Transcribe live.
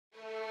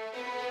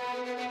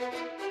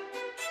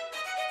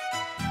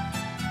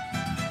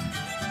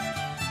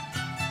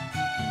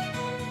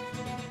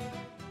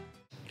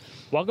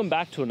Welcome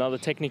back to another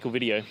technical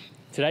video.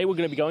 Today we're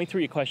going to be going through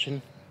your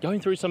question,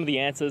 going through some of the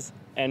answers,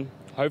 and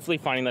hopefully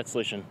finding that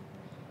solution.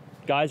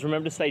 Guys,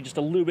 remember to stay just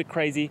a little bit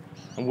crazy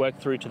and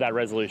work through to that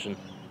resolution.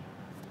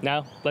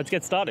 Now, let's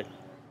get started.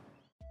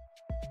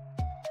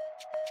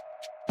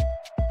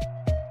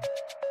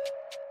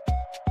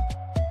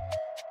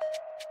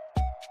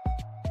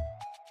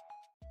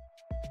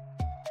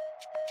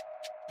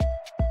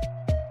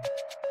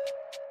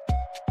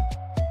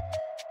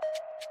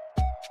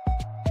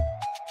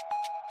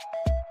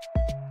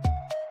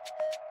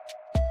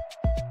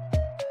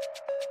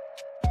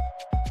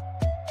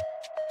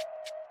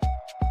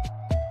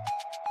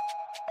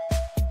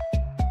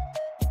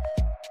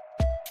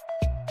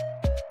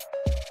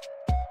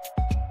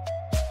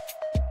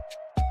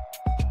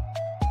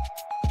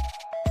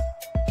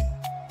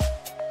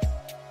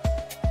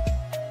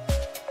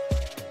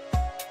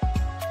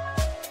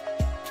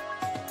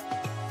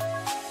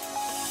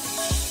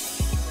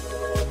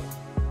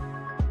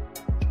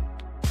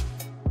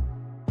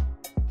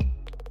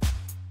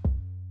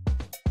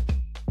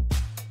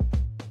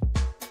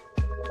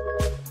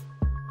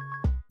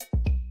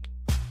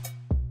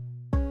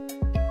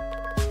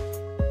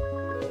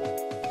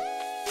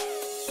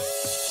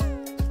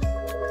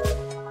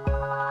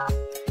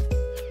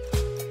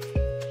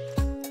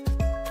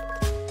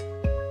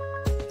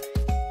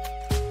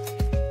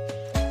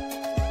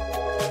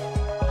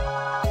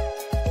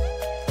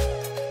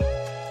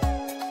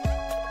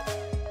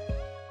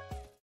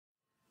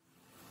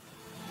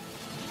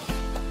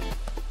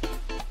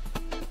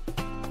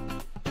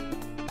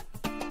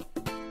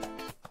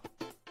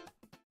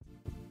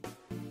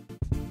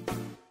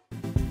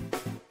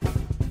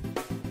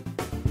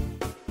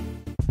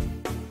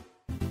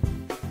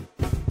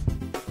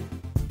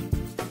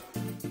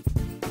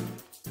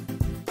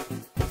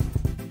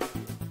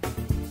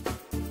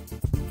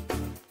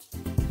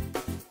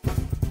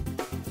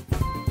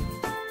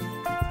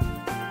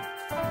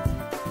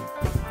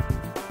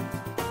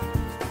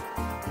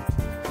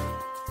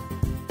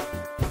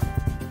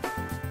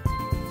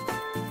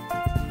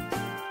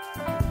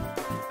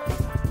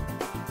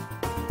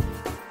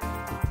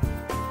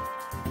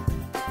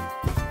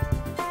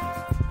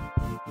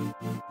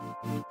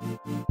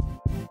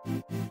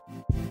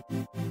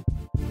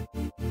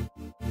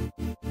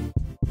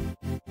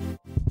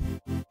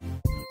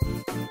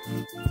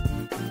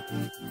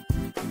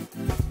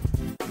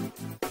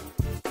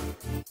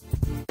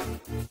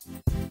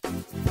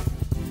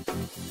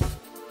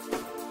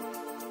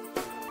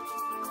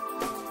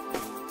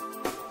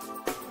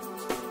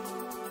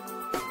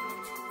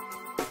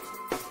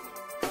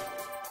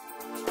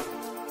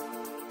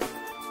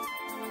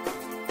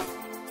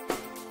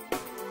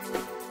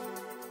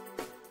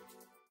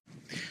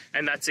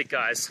 And that's it,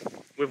 guys.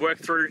 We've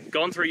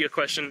gone through your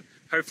question,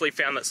 hopefully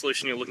found that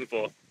solution you're looking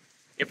for.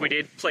 If we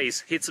did,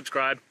 please hit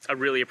subscribe. I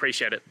really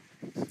appreciate it.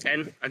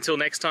 And until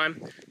next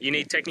time, you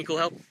need technical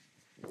help?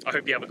 I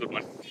hope you have a good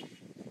one.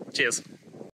 Cheers.